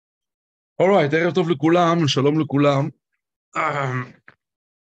Alright, ערב טוב לכולם, שלום לכולם.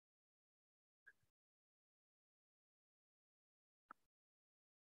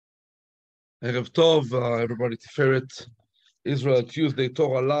 ערב טוב, everybody תפארת, Israel Tuesday,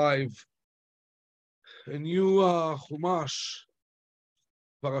 Torah Live, a new חומש,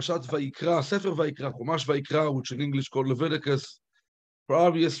 פרשת ויקרא, ספר ויקרא, חומש ויקרא, which in English called Leviticus, for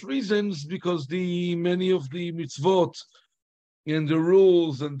obvious reasons, because many of the mitzvot and the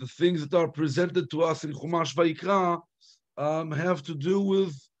rules and the things that are presented to us in Chumash Vayikra have to do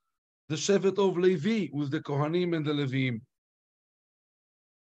with the Shevet of Levi, with the Kohanim and the Levim.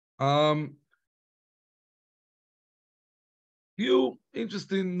 Few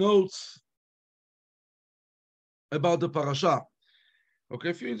interesting notes about the parasha. Okay,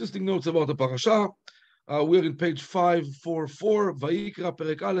 a few interesting notes about the parasha. We're in page 544, Vayikra,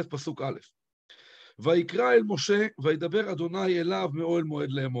 Perek Aleph, Pasuk Aleph. ויקרא אל משה, וידבר אדוני אליו מאוהל מועד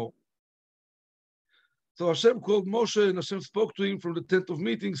לאמור. So Hashem called Moshe and Hashem spoke to him from the tent of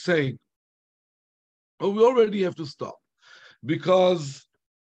meeting saying, we already have to stop because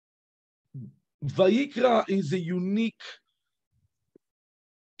Vayikra is a unique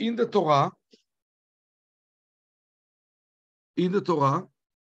in the Torah, and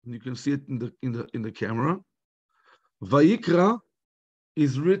you can see it in the camera. Vayikra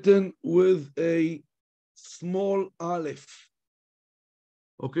is written with a small aleph.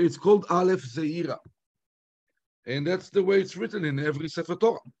 Okay, it's called Aleph Zeira. And that's the way it's written in every Sefer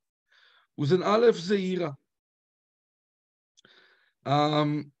Torah. With an Aleph Zeira.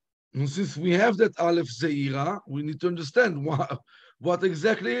 Since we have that Aleph Zeira, we need to understand what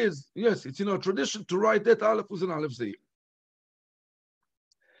exactly is. Yes, it's in our tradition to write that Aleph with an Aleph Zeira.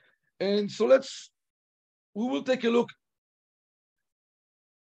 And so we will take a look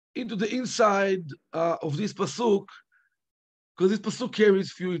into the inside of this pasuk, because this pasuk carries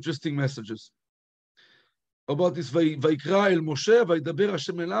few interesting messages about this Vayikra el Moshe, Vaydaber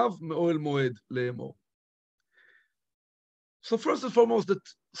Hashem elav me'ohel moed le'emor. So first and foremost, that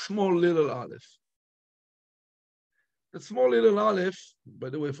small little aleph. That small little aleph, by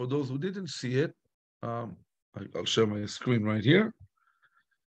the way, for those who didn't see it, I'll share my screen right here,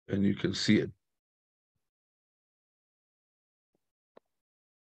 and you can see it.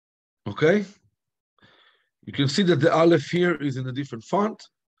 Okay, you can see that the Aleph here is in a different font,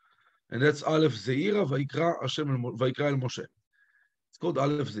 and that's Aleph Zeira, Vayikra el Moshe. It's called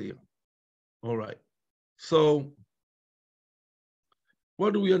Aleph Zeira. All right. So,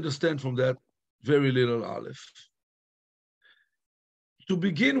 what do we understand from that very little Aleph? To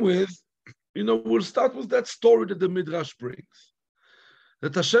begin with, we'll start with that story that the Midrash brings.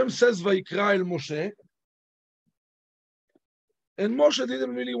 That Hashem says Vayikra el Moshe, and Moshe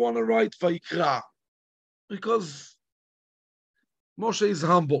didn't really want to write Vayikra because Moshe is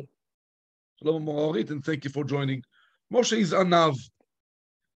humble. Shalom Morarit, and thank you for joining. Moshe is Anav.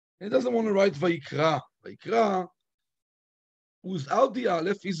 He doesn't want to write Vayikra. Vayikra, without the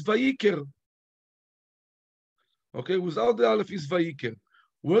Aleph, is Vayiker. Okay, without the Aleph is Vayiker.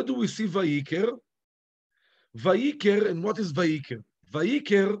 Where do we see Vayiker? Vayiker, and what is Vayiker?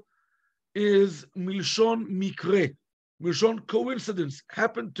 Vayiker is Milshon Mikre. Milshon coincidence,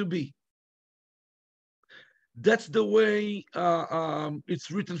 happened to be. That's the way it's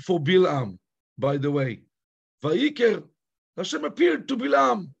written for Bilam, by the way. Vayiker, Hashem appeared to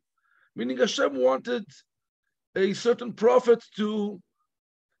Bilam, meaning Hashem wanted a certain prophet to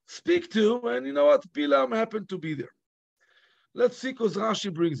speak to, and you know what? Bilam happened to be there. Let's see, because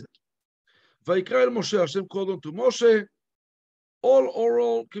Rashi brings it. Vayikra el Moshe, Hashem called on to Moshe. All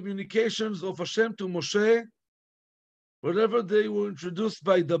oral communications of Hashem to Moshe, whether they were introduced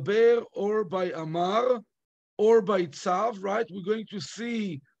by Daber or by Amar or by Tzav, right? We're going to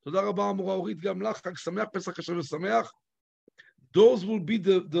see, תודה רבה אמורה אורית גם לך, חג שמח, פסח כשר ושמח. Those will be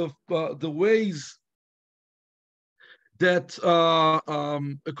the ways that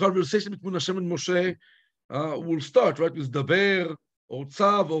a conversation between Hashem and Moshe will start, right? With Daber or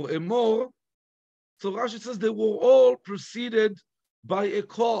Tzav or Emor. So Rashi says they were all preceded by a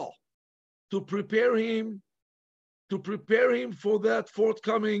call to prepare him for that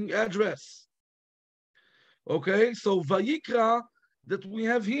forthcoming address. Okay, so Vayikra that we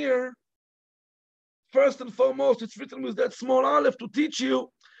have here, first and foremost, it's written with that small aleph to teach you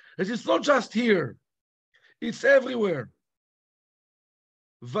that it's not just here, it's everywhere.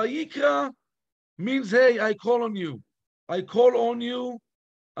 Vayikra means, hey, I call on you. I call on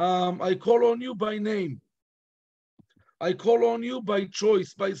you by name. I call on you by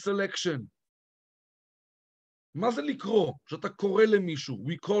choice, by selection. מה זה לקרוא? שאתה קורא למישהו.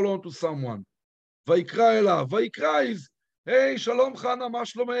 We call on to someone. ויקרא אליו. ויקרא is, hey, שלום חנה, מה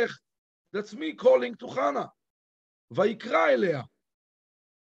שלומך? That's me calling to Hannah. Vayikra elea.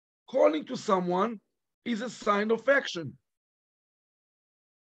 Calling to someone is a sign of action.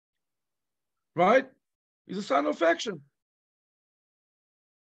 Right? It's a sign of action.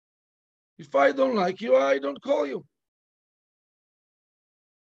 If I don't like you, I don't call you.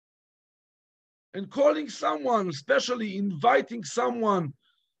 And calling someone, especially inviting someone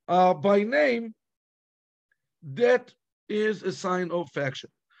by name, that is a sign of action.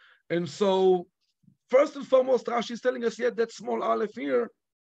 And so, first and foremost, Rashi is telling us, yet that small aleph here,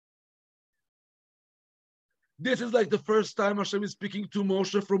 this is like the first time Hashem is speaking to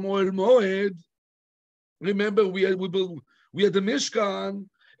Moshe from Ohel Moed. Remember, we had the Mishkan,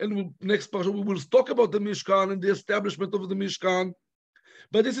 and next parsha we will talk about the Mishkan and the establishment of the Mishkan.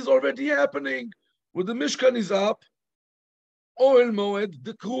 But this is already happening. When the Mishkan is up, Ohel Moed,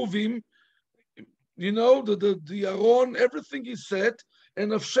 the Kruvim, you know, the Aaron, everything is set,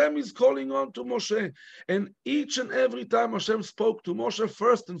 and Hashem is calling on to Moshe. And each and every time Hashem spoke to Moshe,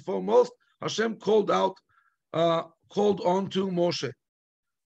 first and foremost, Hashem called on to Moshe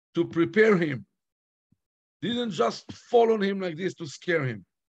to prepare him. Didn't just fall on him like this to scare him.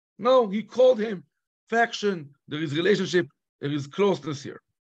 No, he called him. Faction, there is relationship, there is closeness here.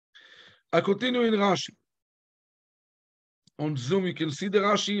 I continue in Rashi. On Zoom, you can see the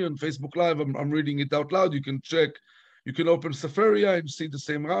Rashi. On Facebook Live, I'm reading it out loud. You can check. You can open Sefaria and see the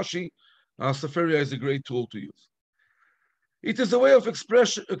same Rashi. Sefaria is a great tool to use. It is a way of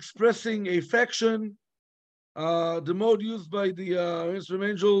expressing affection. The mode used by the Muslim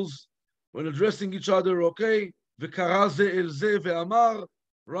angels when addressing each other, okay? V'kara ze el ze ve'amar,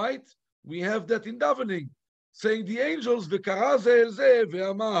 right? We have that in davening, saying the angels, v'kara ze el ze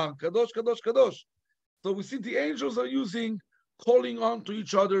ve'amar, kadosh, kadosh, kadosh. So we see the angels are calling on to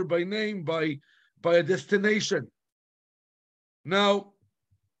each other by name, by a destination. Now,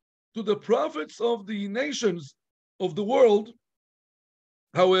 to the prophets of the nations of the world,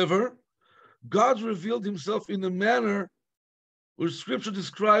 however, God revealed himself in a manner which Scripture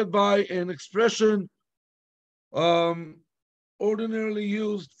described by an expression ordinarily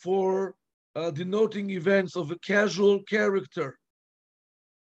used for denoting events of a casual character.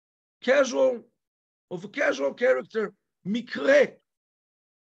 Of a casual character, מקרה.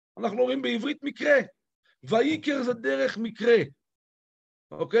 אנחנו רואים בעברית מקרה. ויקר זה דרך מקרה.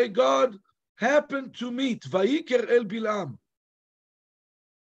 Okay, God happened to meet. ויקר אל בלעם.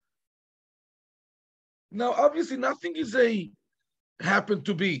 Now, obviously, nothing is happened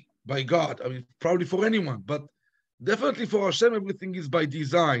to be by God. I mean, probably for anyone, but definitely for Hashem, everything is by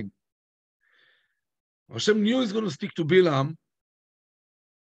design. Hashem knew he's going to speak to Bilam,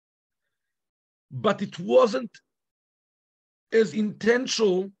 but it wasn't as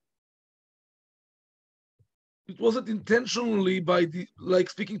intentional. It wasn't intentionally like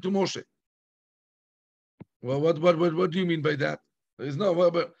speaking to Moshe. Well, what do you mean by that?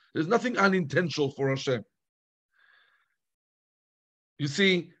 There's nothing unintentional for Hashem. You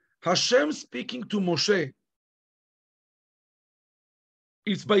see, Hashem speaking to Moshe,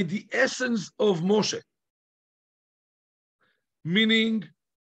 it's by the essence of Moshe. Meaning,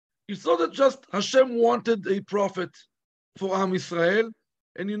 it's not that just Hashem wanted a prophet for Am Israel,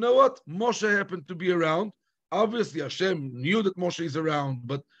 and you know what? Moshe happened to be around. Obviously, Hashem knew that Moshe is around,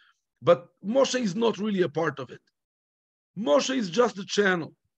 but Moshe is not really a part of it. Moshe is just a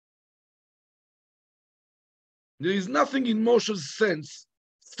channel. There is nothing in Moshe's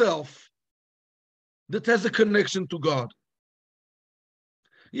self, that has a connection to God.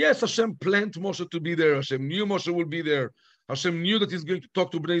 Yes, Hashem planned Moshe to be there. Hashem knew Moshe will be there. Hashem knew that he's going to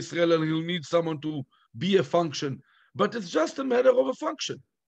talk to Bnei Israel and he'll need someone to be a function. But it's just a matter of a function.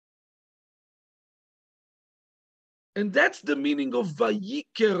 And that's the meaning of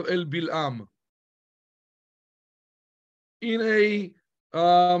Vayiker el Bil'am. In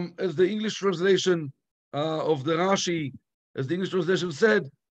as the English translation of the Rashi, as the English translation said,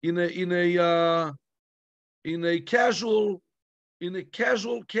 in a casual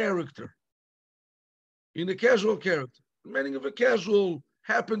character. In a casual character. Meaning of a casual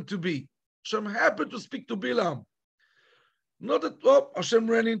happened to be. Hashem happened to speak to Bilam. Not that, Hashem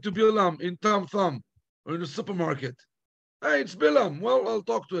ran into Bilam in Tam Tham or in the supermarket. Hey, it's Bilam. Well, I'll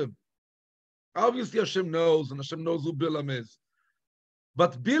talk to him. Obviously, Hashem knows, and Hashem knows who Bilam is.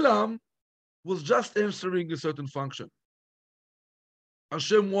 But Bilam was just answering a certain function.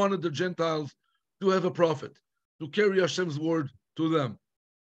 Hashem wanted the Gentiles to have a prophet, to carry Hashem's word to them.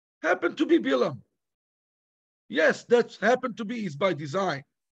 Happened to be Bilam. Yes, that happened to be is by design.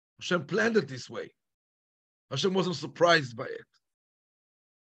 Hashem planned it this way. Hashem wasn't surprised by it.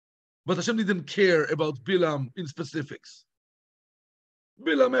 But Hashem didn't care about Bilam in specifics.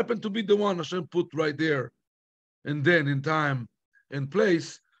 Bilam happened to be the one Hashem put right there, and then in time and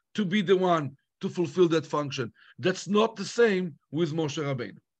place to be the one to fulfill that function. That's not the same with Moshe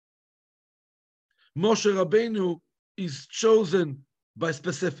Rabbeinu. Moshe Rabbeinu is chosen by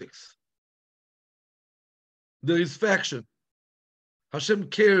specifics. There is faction. Hashem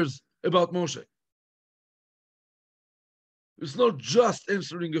cares about Moshe. It's not just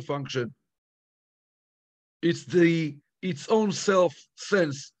answering a function. It's its own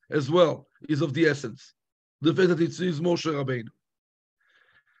self-sense as well is of the essence. The fact that it is Moshe Rabbeinu.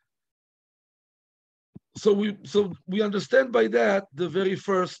 So we understand by that the very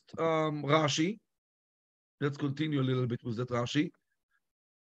first Rashi. Let's continue a little bit with that Rashi,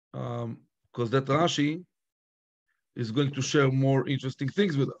 because that Rashi is going to share more interesting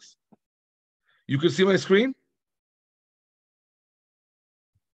things with us. You can see my screen?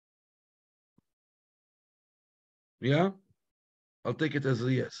 Yeah? I'll take it as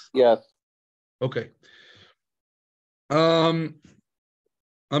a yes. Yes. Okay.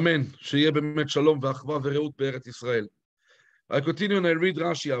 Amen. שיהיה באמת שלום ואחווה ורעות בארץ ישראל. I continue and I read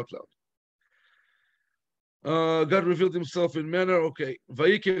Rashi out loud. God revealed himself in manner, okay.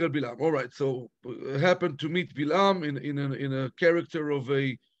 Vayiker el Bilam. All right, so happened to meet Bilam in a character of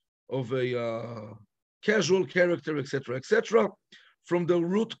a casual character, etc., etc. From the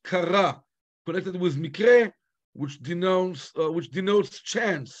root kara, connected with mikre, which denotes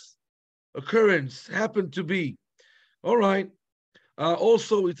chance, occurrence, happened to be. All right.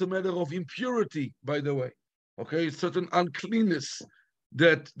 Also, it's a matter of impurity, by the way. Okay, certain uncleanness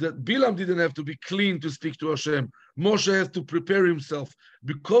that Bilam didn't have to be clean to speak to Hashem. Moshe has to prepare himself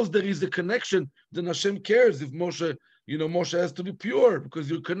because there is a connection. Then Hashem cares if Moshe has to be pure because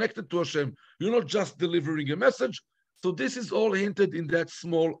you're connected to Hashem. You're not just delivering a message. So this is all hinted in that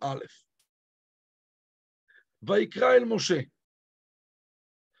small aleph. Vayikra el Moshe.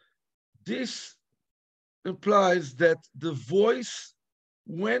 This implies that the voice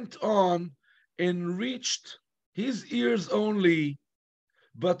went on and reached his ears only,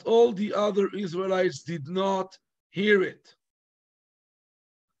 but all the other Israelites did not hear it.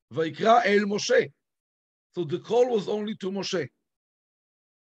 Vayikra el Moshe. So the call was only to Moshe.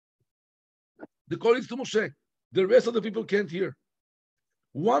 The call is to Moshe. The rest of the people can't hear.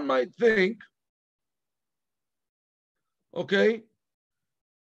 One might think, okay,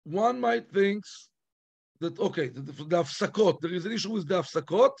 that, okay, the Hafsakot, there is an issue with the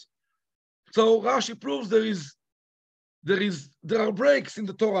Hafsakot. So Rashi proves there are breaks in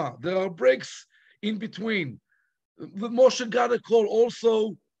the Torah. There are breaks in between. The Moshe got a call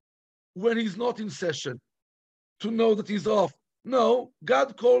also when he's not in session to know that he's off. No,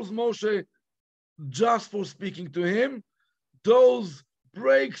 God calls Moshe just for speaking to him. Those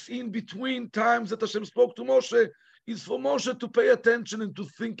breaks in between times that Hashem spoke to Moshe is for Moshe to pay attention and to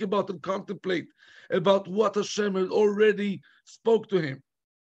think about and contemplate about what Hashem had already spoke to him.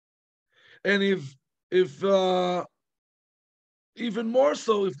 And if even more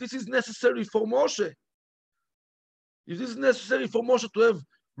so, if this is necessary for Moshe, to have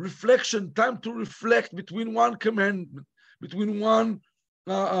reflection, time to reflect between one commandment, between one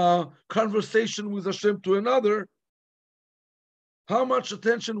conversation with Hashem to another, how much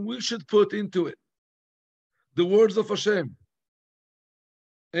attention we should put into it. The words of Hashem.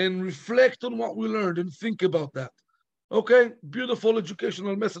 And reflect on what we learned and think about that. Okay, beautiful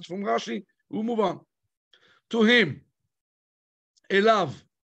educational message from Rashi. We'll move on. To him. Elav.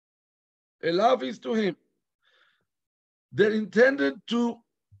 Elav is to him. They're intended to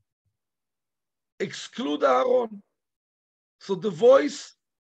exclude Aaron. So the voice,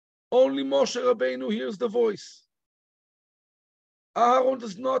 only Moshe Rabbeinu hears the voice. Aaron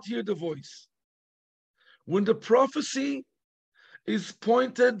does not hear the voice. When the prophecy is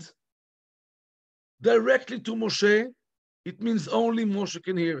pointed directly to Moshe, it means only Moshe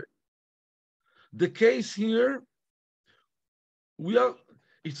can hear it. The case here,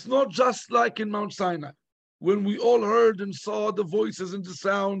 it's not just like in Mount Sinai, when we all heard and saw the voices and the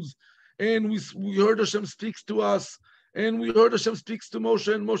sounds, and we heard Hashem speaks to us, and we heard Hashem speaks to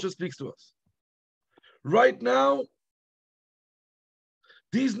Moshe, and Moshe speaks to us. Right now,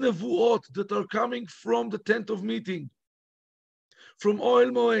 these nevuot that are coming from the tent of meeting, from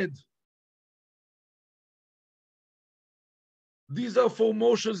Ohel Moed, these are for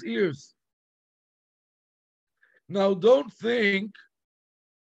Moshe's ears. Now, don't think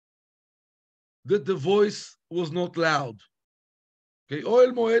that the voice was not loud. Okay,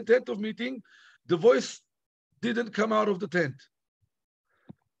 Ohel Moed, tent of meeting, the voice didn't come out of the tent.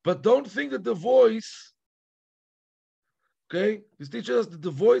 But don't think that the voice, okay, this teaches us that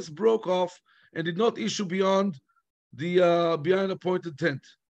the voice broke off and did not issue beyond behind appointed tent.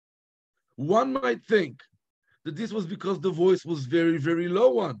 One might think that this was because the voice was very, very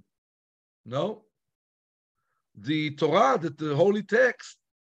low one. No. The Torah, that the holy text,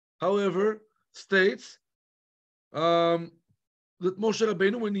 however, states that Moshe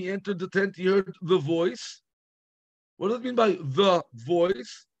Rabbeinu, when he entered the tent, he heard the voice. What does it mean by the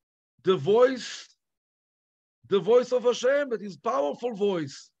voice? The voice of Hashem, that is powerful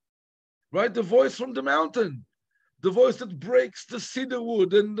voice, right? The voice from the mountain, the voice that breaks the cedar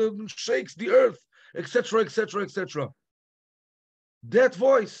wood and shakes the earth, etc., etc., etc. That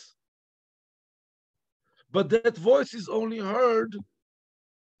voice. But that voice is only heard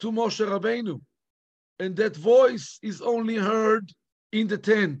to Moshe Rabbeinu. And that voice is only heard in the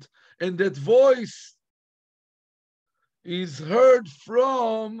tent. And that voice is heard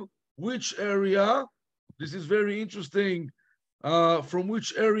from which area? This is very interesting. From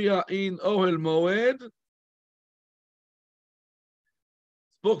which area in Ohel Moed?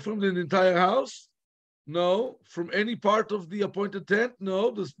 Spoke from the entire house? No. From any part of the appointed tent? No.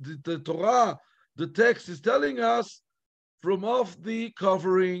 The Torah, the text is telling us from off the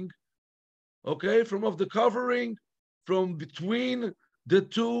covering. Okay, from off the covering, from between the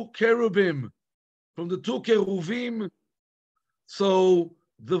two cherubim, from the two cheruvim. So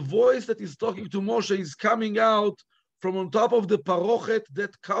the voice that is talking to Moshe is coming out from on top of the parochet,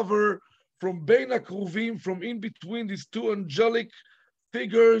 that cover, from bein hakruvim, from in between these two angelic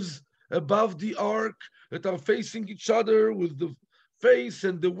figures above the ark that are facing each other with the face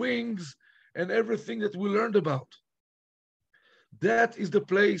and the wings and everything that we learned about. That is the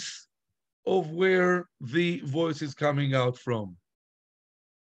place of where the voice is coming out from.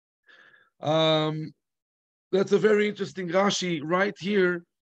 That's a very interesting Rashi right here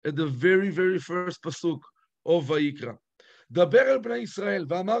at the very, very first pasuk of Vayikra. דבר אל בני ישראל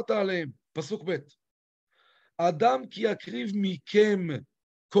ואמרת עליהם, פסוק ב', אדם כי יקריב מכם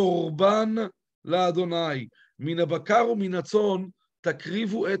קורבן לאדוני, מן הבקר ומן הצאן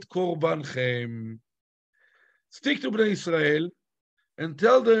תקריבו את קורבנכם. Speak to Bnei Israel and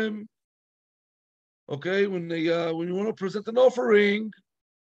tell them, okay, when you want to present an offering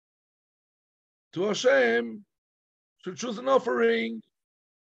to Hashem, should choose an offering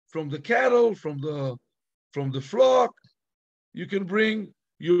from the cattle, from the flock. You can bring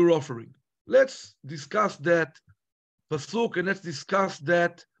your offering. Let's discuss that pasuk and let's discuss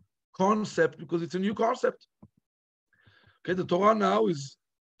that concept, because it's a new concept. Okay, the Torah now is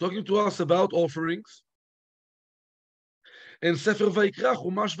talking to us about offerings. And Sefer Vayikra,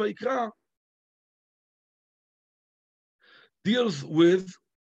 Chumash Vayikra, deals with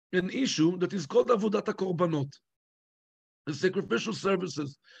an issue that is called Avodat HaKorbanot, the sacrificial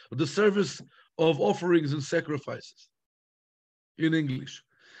services, the service of offerings and sacrifices in English.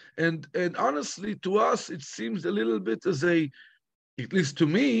 And honestly, to us, it seems a little bit as a, at least to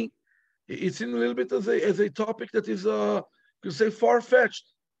me, it seems a little bit as a topic that is, you could say,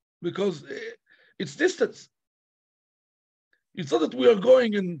 far-fetched, because it's distance. It's not that we are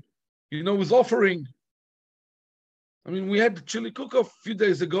going and, with offering. I mean, we had chili cook a few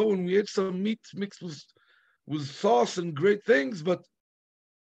days ago and we ate some meat mixed with sauce and great things, but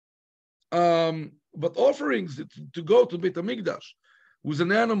offerings to go to Beit HaMikdash with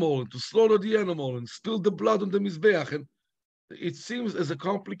an animal and to slaughter the animal and spill the blood on the Mizbeach, and it seems as a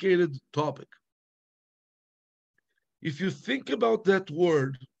complicated topic. If you think about that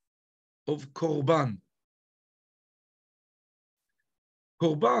word of korban,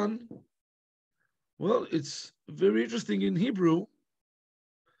 well, it's very interesting in Hebrew,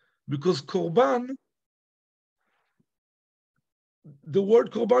 because korban, the word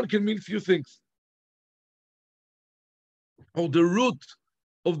korban can mean few things. Or the root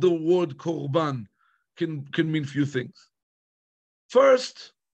of the word korban can mean few things.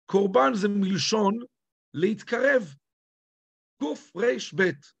 First, korban is a milshon leitkarev. Kuf reish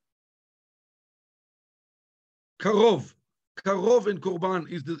bet. Karov. Karov and korban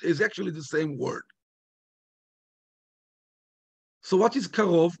is actually the same word. So what is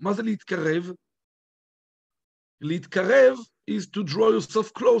karov? מה זה להתקרב? להתקרב is to draw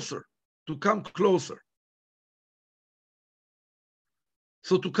yourself closer, to come closer.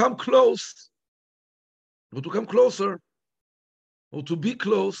 So to come close, or to come closer, or to be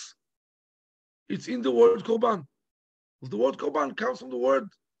close, it's in the word korban. The word korban comes from the word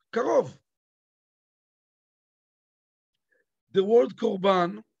karov. The word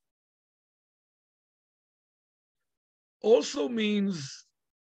korban also means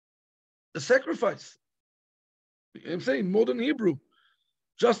a sacrifice. I'm saying modern Hebrew.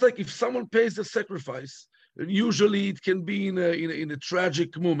 Just like if someone pays a sacrifice, and usually it can be in a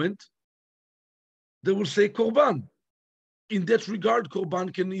tragic moment, they will say korban. in that regard,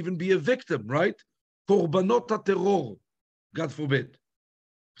 korban can even be a victim, right? Korbanot terror, God forbid.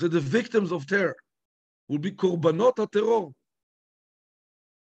 So the victims of terror will be korbanot terror,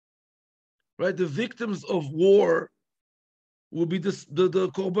 right? The victims of war will be the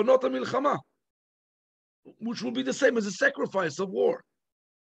korbanot milchama, which will be the same as a sacrifice of war.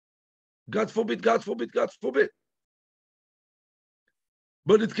 God forbid, God forbid, God forbid.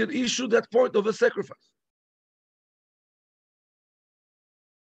 But it can issue that point of a sacrifice.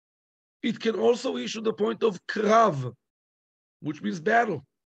 It can also issue the point of krav, which means battle.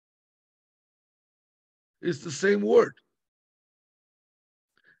 It's the same word.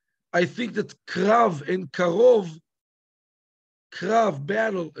 I think that krav and karov, krav,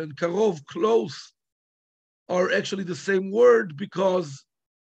 battle, and karov, close, are actually the same word, because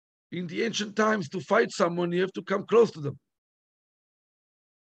in the ancient times, to fight someone, you have to come close to them.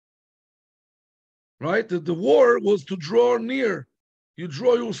 Right? The war was to draw near. You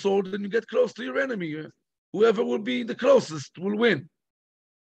draw your sword and you get close to your enemy. Whoever will be the closest will win.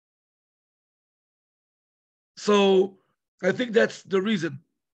 So I think that's the reason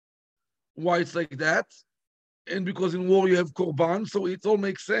why it's like that. And because in war you have korban, so it all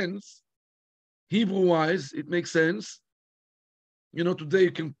makes sense. Hebrew-wise, it makes sense. You know, today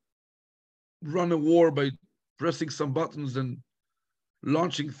you can run a war by pressing some buttons and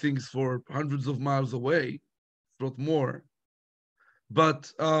launching things for hundreds of miles away, if not more.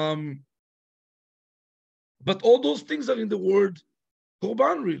 But all those things are in the word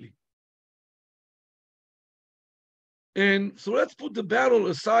korban, really. And so let's put the battle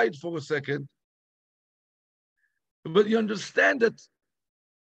aside for a second. But you understand that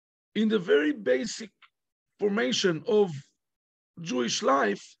in the very basic formation of Jewish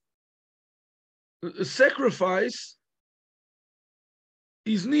life, a sacrifice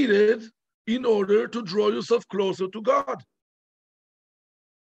is needed in order to draw yourself closer to God.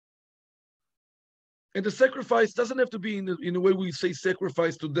 And the sacrifice doesn't have to be in the way we say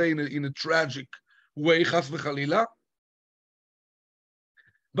sacrifice today, in a tragic way, chas v'chalila,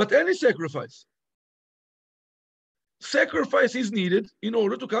 but any sacrifice. Sacrifice is needed in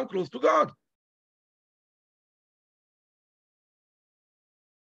order to come close to God.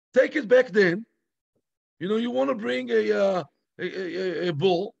 Take it back then. You know, you want to bring a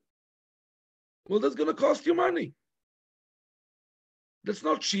bull. Well, that's going to cost you money. That's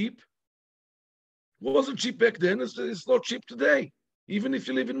not cheap. It wasn't cheap back then. It's not cheap today, even if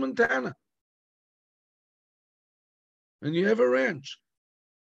you live in Montana and you have a ranch.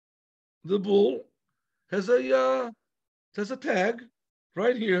 The bull has a tag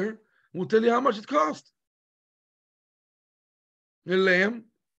right here. We'll tell you how much it costs. A lamb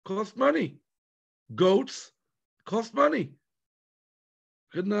costs money. Goats cost money.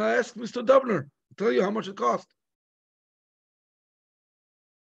 Can I ask Mr. Dubner to tell you how much it costs?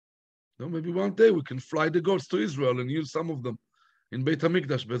 No, maybe one day we can fly the goats to Israel and use some of them in Beit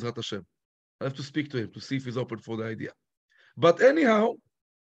HaMikdash, Bezrat Hashem. I have to speak to him to see if he's open for the idea. But anyhow,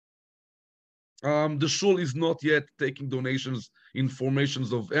 the shul is not yet taking donations in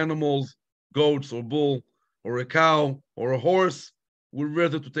formations of animals, goats or bull or a cow or a horse. We're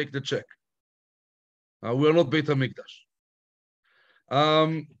rather to take the check. We are not Beit HaMikdash.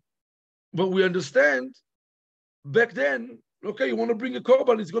 But we understand back then, okay, you want to bring a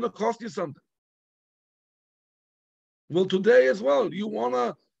korban, it's going to cost you something. Well, today as well, you want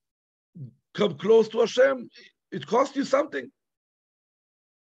to come close to Hashem, it costs you something.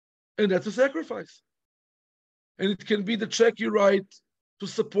 And that's a sacrifice. And it can be the check you write to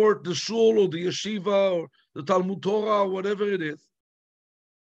support the shul or the yeshiva or the Talmud Torah or whatever it is.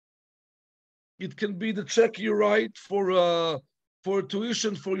 It can be the check you write for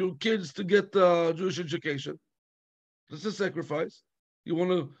tuition for your kids to get Jewish education. That's a sacrifice. You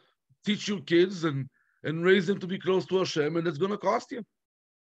want to teach your kids and raise them to be close to Hashem, and it's going to cost you.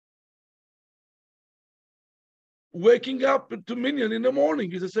 Waking up to minyan in the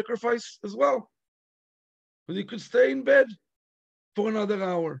morning is a sacrifice as well. But you could stay in bed for another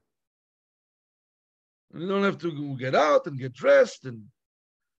hour. And you don't have to get out and get dressed and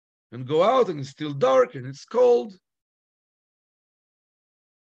go out, and it's still dark and it's cold.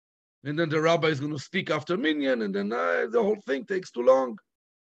 And then the rabbi is going to speak after minyan, and then the whole thing takes too long.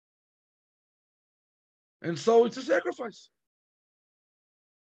 And so it's a sacrifice.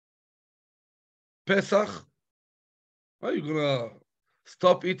 Pesach, are you going to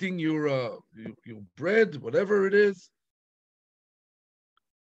stop eating your bread, whatever it is?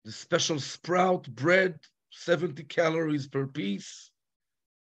 The special sprout bread, 70 calories per piece.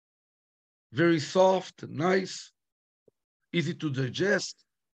 Very soft and nice, easy to digest.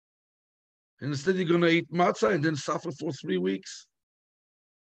 And instead you're going to eat matzah and then suffer for 3 weeks.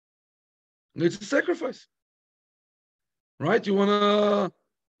 It's a sacrifice, right? You want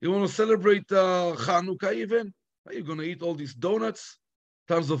to celebrate Chanukah even? You're going to eat all these donuts,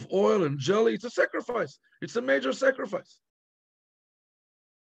 tons of oil and jelly. It's a sacrifice. It's a major sacrifice.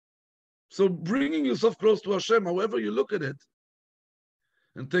 So bringing yourself close to Hashem, however you look at it,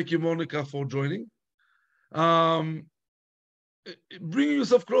 and thank you, Monica, for joining. Bringing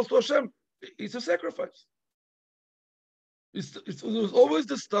yourself close to Hashem, it's a it's always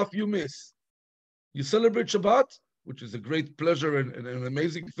the stuff you miss. You celebrate Shabbat, which is a great pleasure and an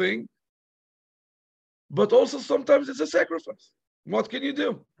amazing thing, but also sometimes it's a sacrifice. What can you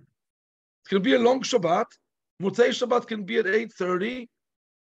do? It can be a long Shabbat. Motzei Shabbat can be at 8:30,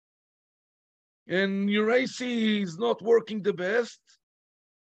 and your AC is not working the best,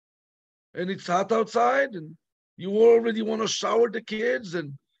 and it's hot outside, and you already want to shower the kids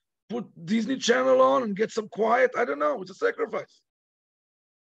and put Disney Channel on and get some quiet. I don't know. It's a sacrifice.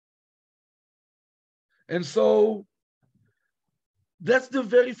 And so that's the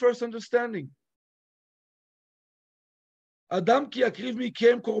very first understanding. Adam ki yakriv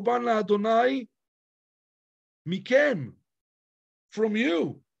mikem korban la'Adonai, mikem, from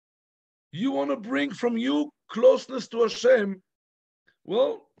you. You want to bring from you closeness to Hashem.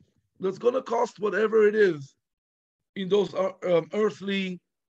 Well, that's going to cost whatever it is in those earthly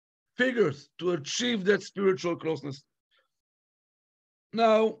figures to achieve that spiritual closeness.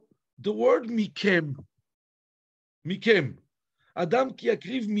 Now, the word mikem, Adam ki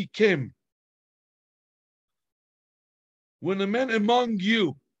yakriv mikem. When a man among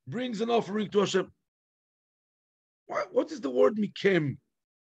you brings an offering to Hashem, what is the word mikem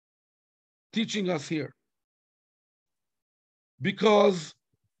teaching us here? Because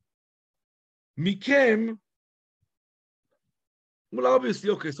mikem, well,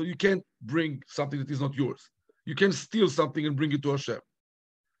 obviously, okay, so you can't bring something that is not yours. You can steal something and bring it to Hashem.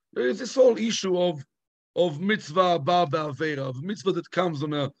 There is this whole issue of mitzvah ba ba'avera, of mitzvah that comes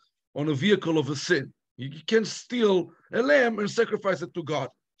on a vehicle of a sin. You can steal a lamb and sacrifice it to God.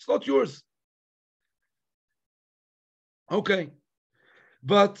 It's not yours. Okay.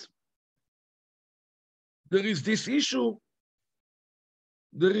 But there is this issue.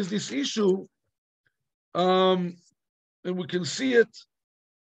 And we can see it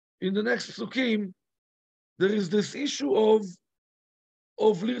in the next psukim. There is this issue of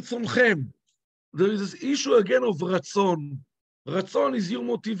lirtzonchem. There is this issue again of ratzon. Ratzon is your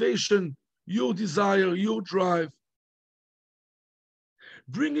motivation, your desire, your drive.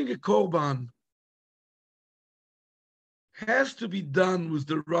 Bringing a korban has to be done with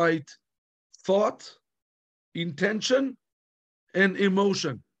the right thought, intention, and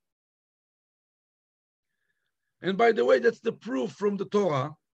emotion. And by the way, that's the proof from the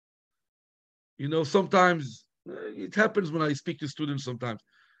Torah. You know, sometimes it happens when I speak to students sometimes.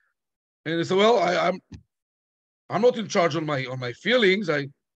 And they say, well, I'm not in charge on my feelings.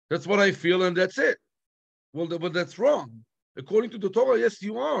 That's what I feel, and that's it. Well, but that's wrong. According to the Torah, yes,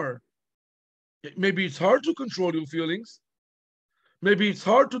 you are. Maybe it's hard to control your feelings. Maybe it's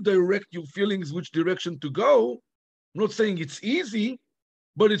hard to direct your feelings which direction to go. I'm not saying it's easy,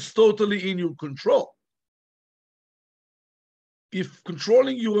 but it's totally in your control. If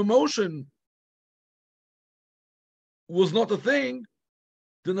controlling your emotion was not a thing,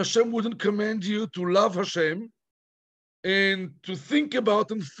 then Hashem wouldn't command you to love Hashem and to think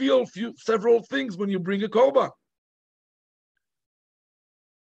about and feel several things when you bring a korban.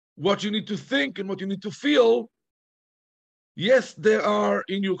 What you need to think and what you need to feel, yes, they are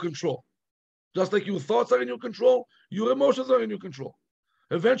in your control. Just like your thoughts are in your control, your emotions are in your control.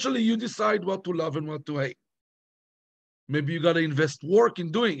 Eventually, you decide what to love and what to hate. Maybe you got to invest work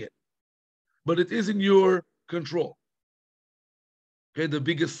in doing it, but it is in your control. Okay, the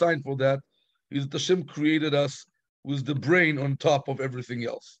biggest sign for that is that Hashem created us with the brain on top of everything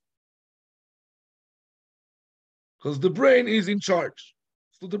else. Because the brain is in charge.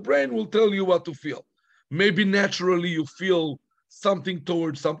 So the brain will tell you what to feel. Maybe naturally you feel something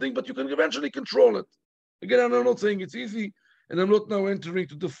towards something, but you can eventually control it. Again, I'm not saying it's easy, and I'm not now entering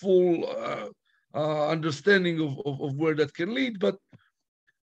to the full understanding of where that can lead, but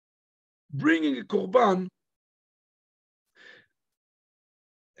bringing a korban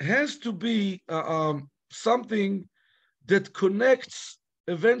has to be something that connects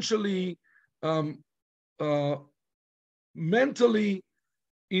eventually mentally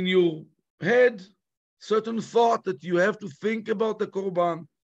in your head, certain thought that you have to think about the korban,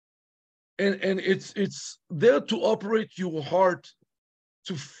 and it's there to operate your heart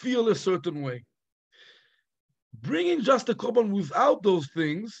to feel a certain way. Bringing just a korban without those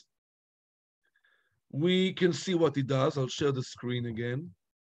things we can see what he does. I'll share the screen again.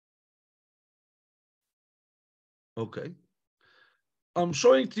 Okay. I'm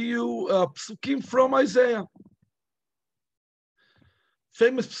showing to you psukim from Isaiah.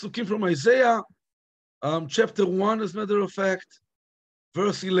 Famous psukim from Isaiah, chapter 1, as a matter of fact,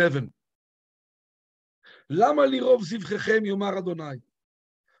 verse 11. למה לרוב זבחיכם יאמר אדוני?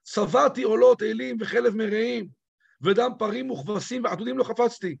 צבעתי עולות אלים וחלב מרעים, ודם פרים וכבשים ועתודים לא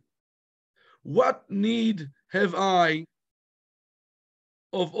חפצתי. What need have I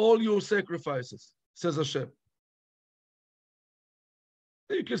of all your sacrifices, says Hashem.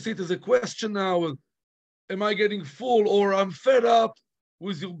 You can see it as a question now. Am I getting full, or I'm fed up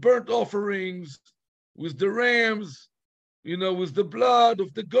with your burnt offerings, with the rams, with the blood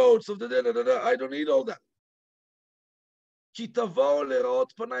of the goats, of the da-da-da-da. I don't need all that. כי תבואו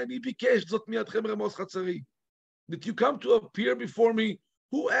לראות פניי, מי ביקש זאת מידכם רמוס חצרי? That you come to appear before me.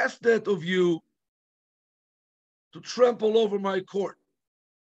 Who asked that of you to trample over my court?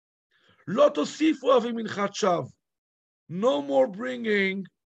 לא תוסיפו אבי מנחת שווא. No more bringing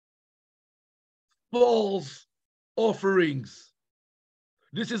false offerings.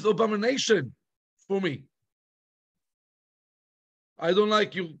 This is abomination for me. I don't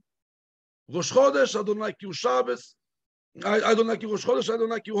like you Rosh Chodesh, I don't like you Shabbos, I don't like you Rosh Chodesh, I don't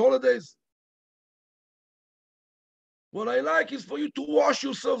like you holidays. What I like is for you to wash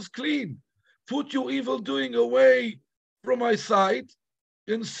yourselves clean, put your evil doing away from my sight,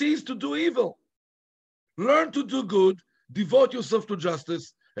 and cease to do evil. Learn to do good, devote yourself to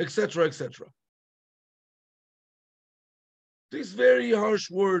justice, etc., etc. These very harsh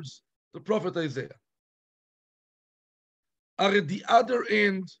words, the prophet Isaiah, are at the other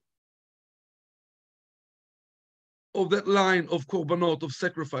end of that line of korbanot, of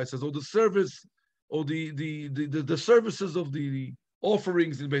sacrifices, or the service, or the services of the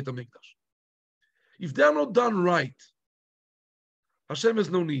offerings in Beit HaMikdash. If they're not done right, Hashem has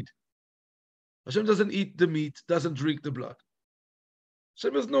no need. Hashem doesn't eat the meat, doesn't drink the blood.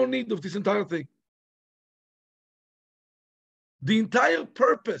 Hashem has no need of this entire thing. The entire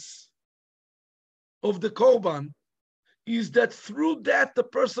purpose of the korban is that through that the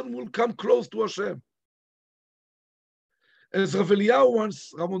person will come close to Hashem. As Rav Eliyahu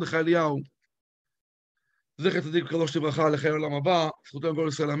once, Rav Mordechai Eliyahu, זכר צדיק וקדוש לברכה, לחיי העולם הבא, זכותו כל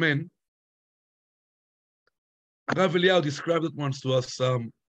ישראל אמן. Rav Eliyahu described it once to us.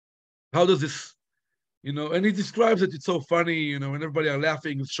 How does this, and he describes it, it's so funny, and everybody are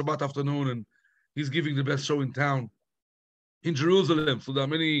laughing. It's Shabbat afternoon, and he's giving the best show in town, in Jerusalem. So there are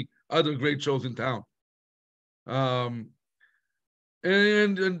many other great shows in town. And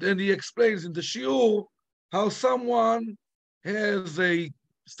he explains in the shiur how someone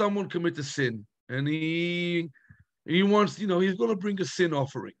commit a sin, and he wants, he's going to bring a sin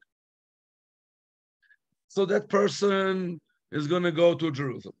offering. So that person is going to go to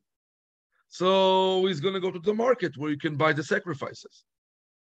Jerusalem. So he's going to go to the market where you can buy the sacrifices.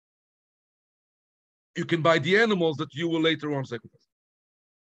 You can buy the animals that you will later on sacrifice.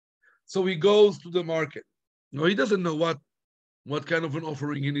 So he goes to the market. No, he doesn't know what kind of an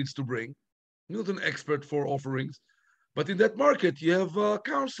offering he needs to bring. He's not an expert for offerings. But in that market, you have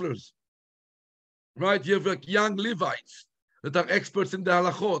counselors, right? You have like young Levites that are experts in the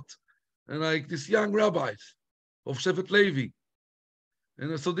halachot, and like these young rabbis of Shevet Levi.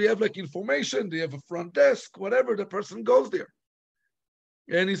 And so they have like information, they have a front desk, whatever, the person goes there.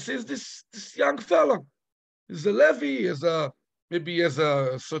 And he sees this young fella. He's a Levi, maybe he has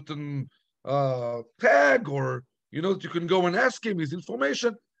a certain tag, or, that you can go and ask him his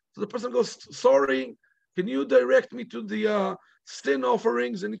information. So the person goes, sorry, can you direct me to the sin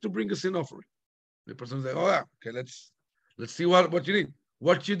offerings? I need to bring a sin offering. The person says, oh yeah, okay, let's see what you need.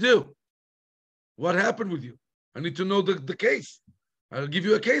 What you do? What happened with you? I need to know the case. I'll give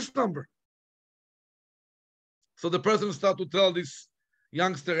you a case number. So the person starts to tell this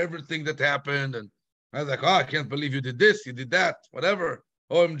youngster everything that happened, and I was like, I can't believe you did this, you did that, whatever.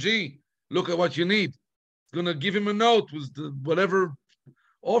 OMG, look at what you need. It's gonna give him a note with whatever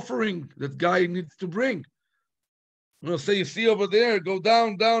offering that guy needs to bring. Say, you see over there, go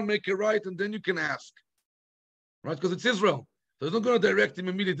down, make it right, and then you can ask. Right? Because it's Israel. So he's not going to direct him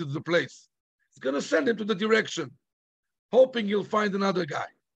immediately to the place. He's going to send him to the direction, hoping he'll find another guy.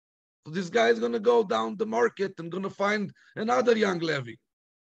 So this guy is going to go down the market and going to find another young Levi.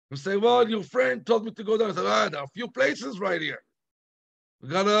 And say, well, your friend told me to go down. I said, there are a few places right here. You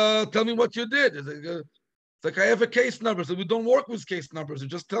got to tell me what you did. It's like I have a case number. So we don't work with case numbers. So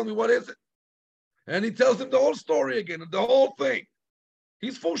just tell me what is it. And he tells him the whole story again, the whole thing.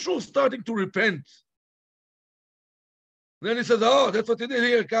 He's for sure starting to repent. Then he says, oh, that's what he did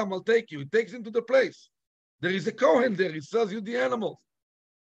here. Come, I'll take you. He takes him to the place. There is a Kohen there. He sells you the animals.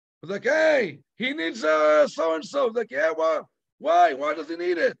 It's like, hey, he needs so-and-so. It's like, yeah, what? Why? Why does he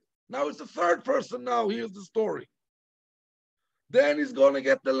need it? Now it's the third person now. Here's the story. Then he's going to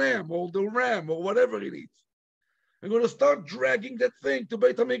get the lamb or the ram or whatever he needs. I'm going to start dragging that thing to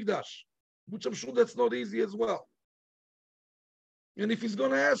Beit HaMikdash, which I'm sure that's not easy as well. And if he's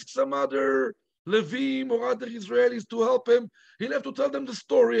going to ask some other Levim or other Israelis to help him, he'll have to tell them the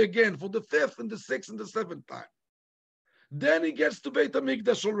story again for the fifth and the sixth and the seventh time. Then he gets to Beit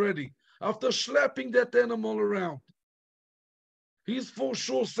HaMikdash already, after schlepping that animal around. He's for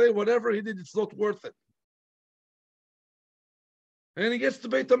sure say whatever he did, it's not worth it. And he gets to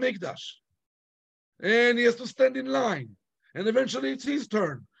Beit HaMikdash. And he has to stand in line. And eventually it's his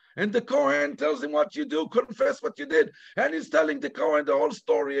turn. And the Kohen tells him what you do, confess what you did. And he's telling the Kohen the whole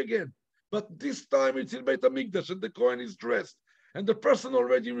story again. But this time it's in Beit HaMikdash and the Kohen is dressed. And the person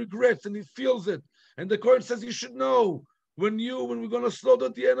already regrets and he feels it. And the Kohen says, you should know, when we're going to slaughter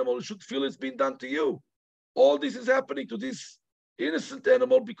the animal, you should feel it's been done to you. All this is happening to this innocent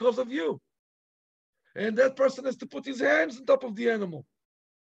animal because of you. And that person has to put his hands on top of the animal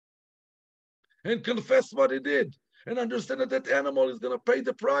and confess what he did and understand that that animal is going to pay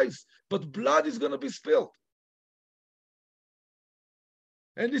the price, but blood is going to be spilled.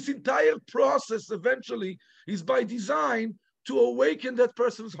 And this entire process eventually is by design to awaken that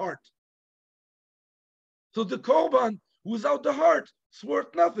person's heart. So the korban without the heart is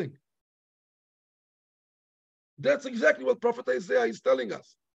worth nothing. That's exactly what Prophet Isaiah is telling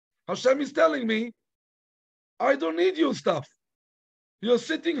us. Hashem is telling me, I don't need your stuff. You're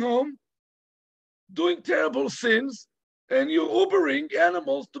sitting home, doing terrible sins, and you're Ubering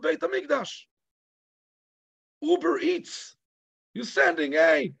animals to Beit HaMikdash. Uber Eats. You're sending,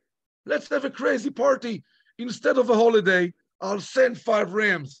 hey, let's have a crazy party. Instead of a holiday, I'll send 5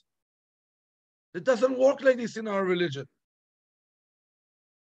 rams. It doesn't work like this in our religion.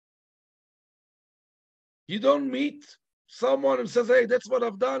 You don't meet someone and says, hey, that's what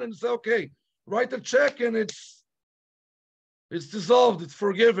I've done, and say, okay, write a check and it's dissolved, it's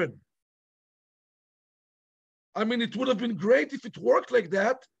forgiven. I mean, it would have been great if it worked like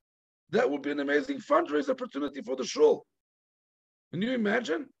that. That would be an amazing fundraise opportunity for the shul. Can you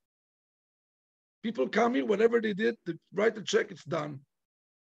imagine? People come here, whatever they did, they write the check, it's done.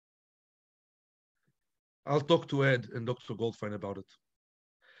 I'll talk to Ed and Dr. Goldfein about it.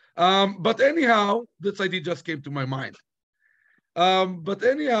 But anyhow, this idea just came to my mind. But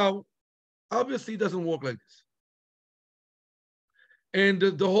anyhow, obviously it doesn't work like this. And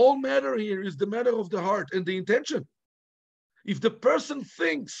the whole matter here is the matter of the heart and the intention. If the person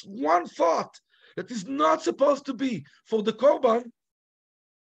thinks one thought that is not supposed to be for the korban,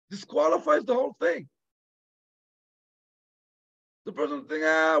 disqualifies the whole thing. The person thinks,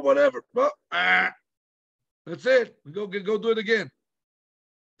 whatever. Well, that's it. Go do it again.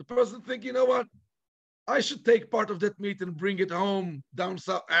 The person thinks, you know what? I should take part of that meat and bring it home down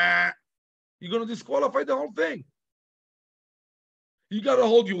south. You're going to disqualify the whole thing. You got to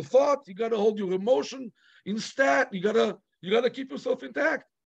hold your thought. You got to hold your emotion. Instead, you got to keep yourself intact.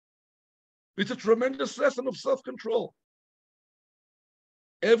 It's a tremendous lesson of self-control.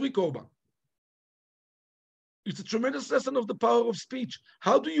 Every korban. It's a tremendous lesson of the power of speech.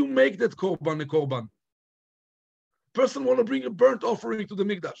 How do you make that korban a korban? Person want to bring a burnt offering to the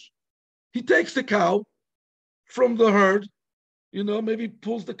mikdash. He takes the cow from the herd, maybe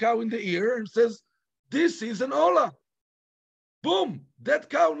pulls the cow in the ear and says, this is an olah. Boom, that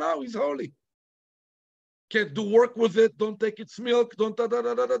cow now is holy. Can't do work with it, don't take its milk, don't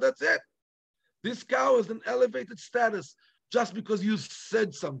that's it. This cow has an elevated status just because you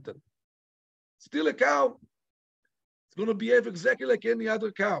said something. Still a cow. It's going to behave exactly like any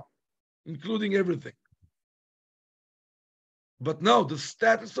other cow, including everything. But no, the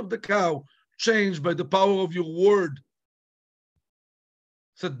status of the cow changed by the power of your word.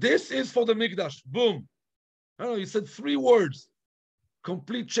 So this is for the mikdash. Boom. I don't know, you said 3 words.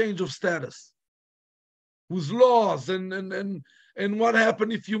 Complete change of status. With laws and what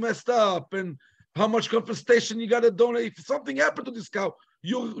happened if you messed up and how much compensation you got to donate. If something happened to this cow,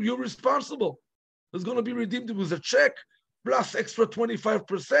 you're responsible. It's going to be redeemed with a check plus extra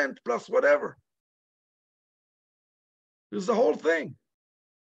 25% plus whatever. There's the whole thing.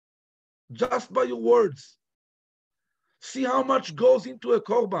 Just by your words. See how much goes into a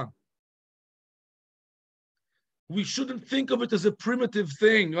korban. We shouldn't think of it as a primitive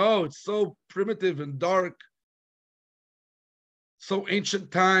thing. Oh, it's so primitive and dark. So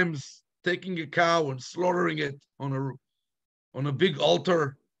ancient times, taking a cow and slaughtering it on a big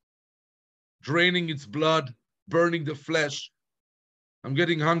altar, draining its blood, burning the flesh. I'm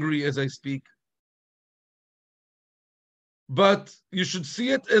getting hungry as I speak. But you should see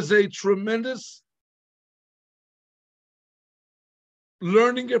it as a tremendous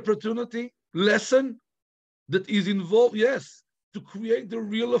learning opportunity, lesson that is involved, yes, to create the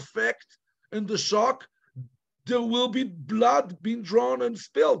real effect and the shock. There will be blood being drawn and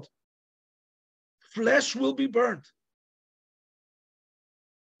spilled. Flesh will be burnt.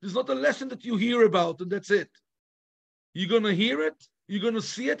 There's not a lesson that you hear about and that's it. You're going to hear it. You're going to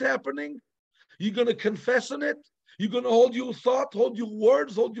see it happening. You're going to confess on it. You're going to hold your thought, hold your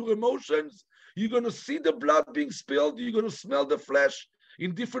words, hold your emotions. You're going to see the blood being spilled. You're going to smell the flesh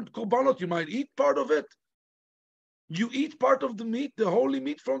in different korbanot. You might eat part of it. You eat part of the meat, the holy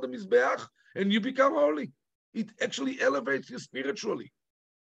meat from the Mizbeach, and you become holy. It actually elevates you spiritually.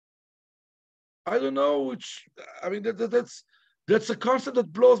 I don't know which, I mean, that's a concept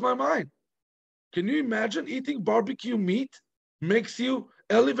that blows my mind. Can you imagine eating barbecue meat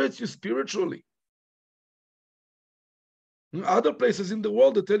elevates you spiritually? In other places in the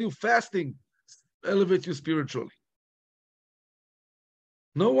world, they tell you fasting elevates you spiritually.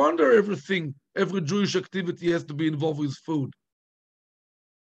 No wonder every Jewish activity has to be involved with food.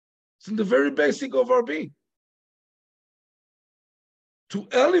 It's in the very basic of our being. To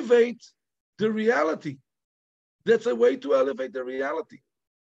elevate the reality. That's a way to elevate the reality.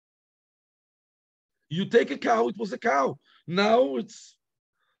 You take a cow, it was a cow. Now it's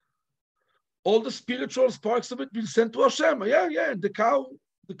all the spiritual sparks of it being sent to Hashem. Yeah, the cow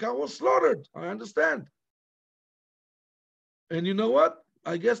was slaughtered. I understand. And you know what?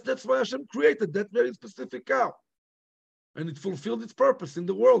 I guess that's why Hashem created that very specific cow. And it fulfilled its purpose in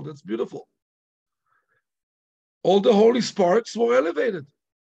the world. That's beautiful. All the holy sparks were elevated.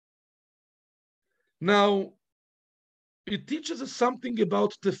 Now, it teaches us something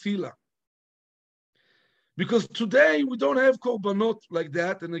about tefillah. Because today we don't have korbanot like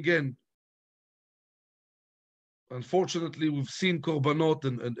that. And again, unfortunately, we've seen korbanot,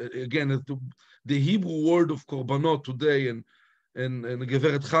 and again, the Hebrew word of korbanot today, and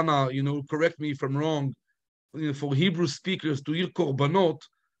Geveret Chana, correct me if I'm wrong, for Hebrew speakers to hear korbanot,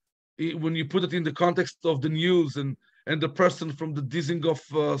 when you put it in the context of the news and the person from the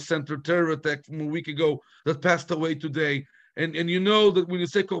Dizengoff Center terror attack from a week ago that passed away today, and you know that when you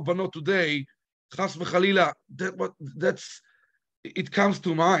say korbanot today, chas v'chalila, it comes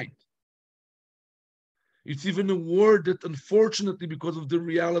to mind. It's even a word that, unfortunately, because of the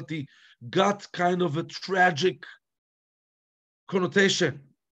reality, got kind of a tragic connotation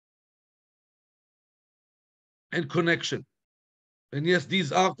and connection. And yes,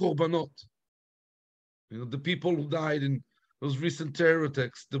 these are korbanot. The people who died in those recent terror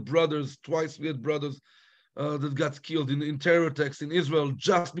attacks, the brothers, twice we had brothers that got killed in terror attacks in Israel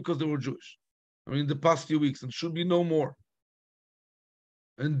just because they were Jewish. I mean, the past few weeks, and should be no more.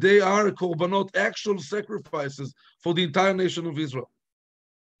 And they are korbanot, actual sacrifices for the entire nation of Israel.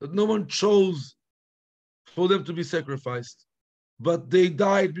 That no one chose for them to be sacrificed. But they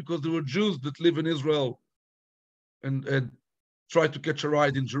died because they were Jews that live in Israel and tried to catch a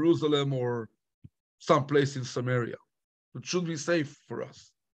ride in Jerusalem or someplace in Samaria. It should be safe for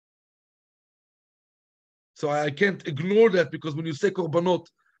us. So I can't ignore that, because when you say korbanot,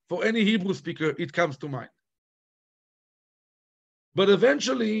 for any Hebrew speaker, it comes to mind. But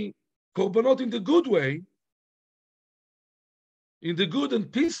eventually, korbanot in the good way, in the good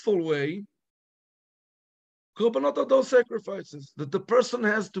and peaceful way, korbanot are those sacrifices that the person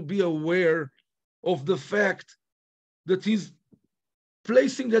has to be aware of the fact that he's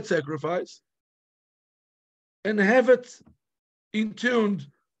placing that sacrifice and have it in tune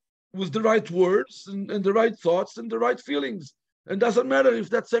with the right words and the right thoughts and the right feelings. And doesn't matter if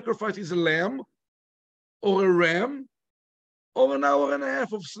that sacrifice is a lamb or a ram or an hour and a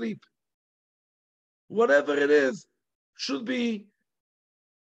half of sleep. Whatever it is, should be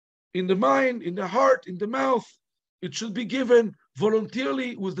in the mind, in the heart, in the mouth. It should be given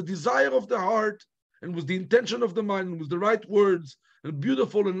voluntarily with the desire of the heart and with the intention of the mind and with the right words and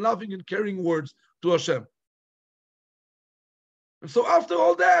beautiful and loving and caring words to Hashem. And so after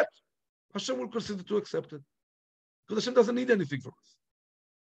all that, Hashem will consider to accept it, because Hashem doesn't need anything from us.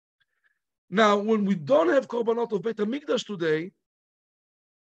 Now, when we don't have korbanot of Beit HaMikdash today,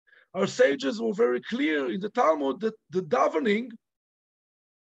 our sages were very clear in the Talmud that the davening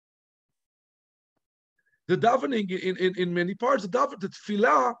in many parts, the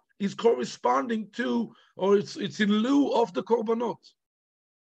tefillah is corresponding to, or it's in lieu of the korbanot.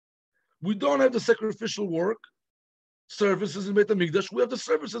 We don't have the sacrificial work, services in Beit HaMikdash, we have the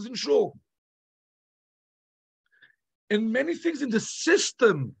services in Shul. And many things in the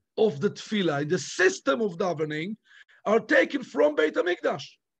system of the tefillah, in the system of davening, are taken from Beit HaMikdash.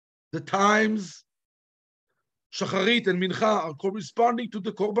 The times, Shacharit and Mincha are corresponding to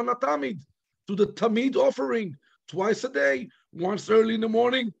the Korban HaTamid, to the Tamid offering, twice a day, once early in the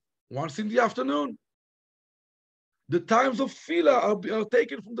morning, once in the afternoon. The times of Tefillah are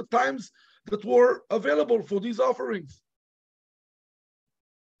taken from the times that were available for these offerings.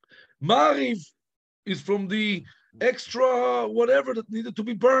 Mariv is from the extra whatever that needed to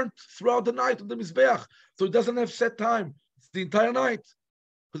be burnt throughout the night of the Mizbeach. So it doesn't have set time. It's the entire night.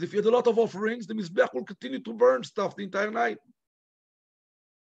 Because if you had a lot of offerings, the Mizbeach will continue to burn stuff the entire night.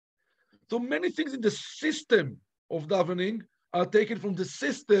 So many things in the system of davening are taken from the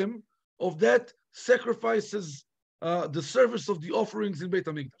system of that sacrifices the service of the offerings in Beit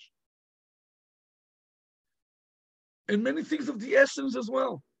HaMikdash. And many things of the essence as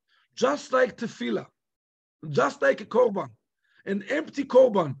well. Just like tefillah, just like a korban. An empty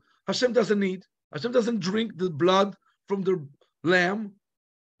korban, Hashem doesn't need. Hashem doesn't drink the blood from the lamb,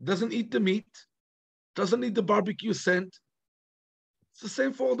 doesn't eat the meat, doesn't eat the barbecue scent. It's the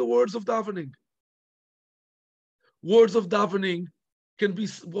same for all the words of davening. Words of davening can be,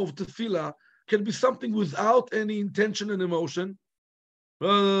 of tefillah, can be something without any intention and emotion. You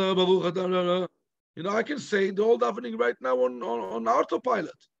know, I can say the whole davening right now on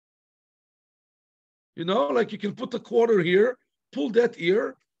autopilot. You know, like you can put the quarter here, pull that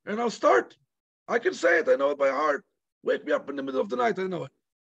ear, and I'll start. I can say it. I know it by heart. Wake me up in the middle of the night. I know it.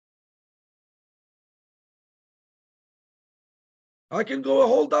 I can go a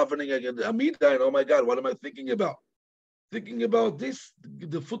whole davening again. Amida, and oh my God, what am I thinking about? Thinking about this,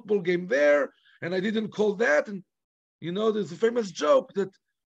 the football game there, and I didn't call that. And, you know, there's a famous joke that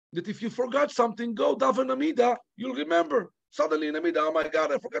if you forgot something, go daven Amida, you'll remember. Suddenly in Amida, oh my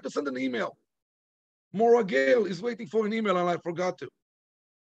God, I forgot to send an email. Maura Gale is waiting for an email and I forgot to.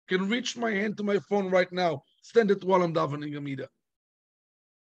 Can reach my hand to my phone right now. Send it while I'm davening Amida.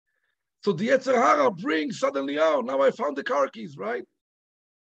 So the Yetzer Hara brings suddenly, oh, now I found the car keys, right?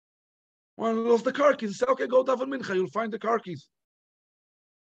 When I lost the car keys, I say, okay, go daven Mincha, you'll find the car keys.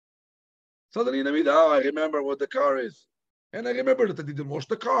 Suddenly in Amida, oh, I remember what the car is. And I remember that I didn't wash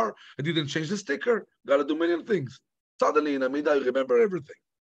the car, I didn't change the sticker, gotta do a million things. Suddenly in Amida, I remember everything.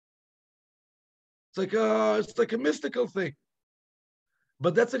 It's like a mystical thing.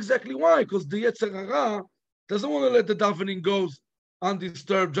 But that's exactly why, because the Yetzer Hara doesn't want to let the davening go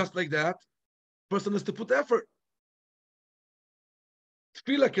undisturbed just like that. The person has to put effort.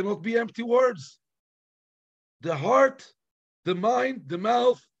 Tefillah cannot be empty words. The heart, the mind, the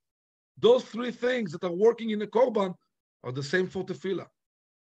mouth, those three things that are working in the korban are the same for tefillah.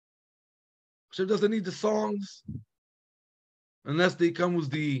 Hashem doesn't need the songs unless they come with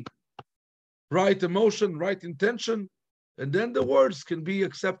the right emotion, right intention, and then the words can be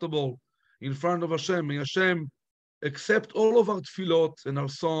acceptable in front of Hashem. May Hashem accept all of our tefillot and our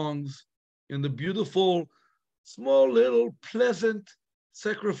songs in the beautiful, small, little, pleasant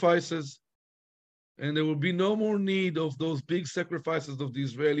sacrifices, and there will be no more need of those big sacrifices of the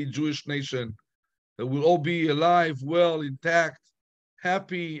Israeli Jewish nation. That will all be alive, well, intact,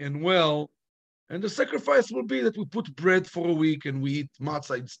 happy, and well. And the sacrifice will be that we put bread for a week and we eat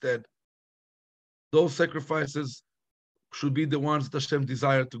matzah instead. Those sacrifices should be the ones that Hashem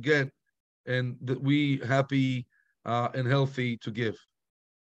desired to get and that we happy and healthy to give.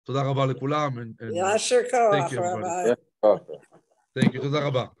 Toda rabba lekulam, and thank you, everybody. Thank you. Toda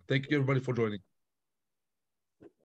rabba. Thank you, everybody, for joining.